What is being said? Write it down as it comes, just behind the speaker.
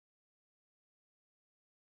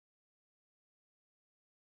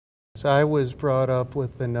So I was brought up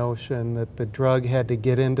with the notion that the drug had to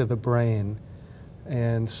get into the brain,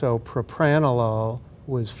 and so propranolol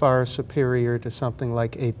was far superior to something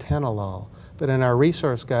like atenolol. But in our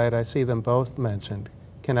resource guide, I see them both mentioned.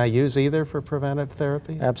 Can I use either for preventive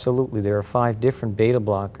therapy? Absolutely. There are 5 different beta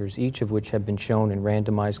blockers, each of which have been shown in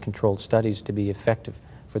randomized controlled studies to be effective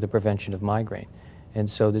for the prevention of migraine. And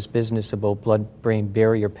so this business about blood-brain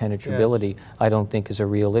barrier penetrability, yes, I don't think is a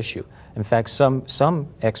real issue. In fact, some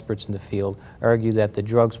experts in the field argue that the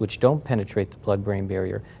drugs which don't penetrate the blood-brain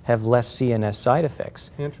barrier have less CNS side effects,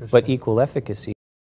 but equal efficacy.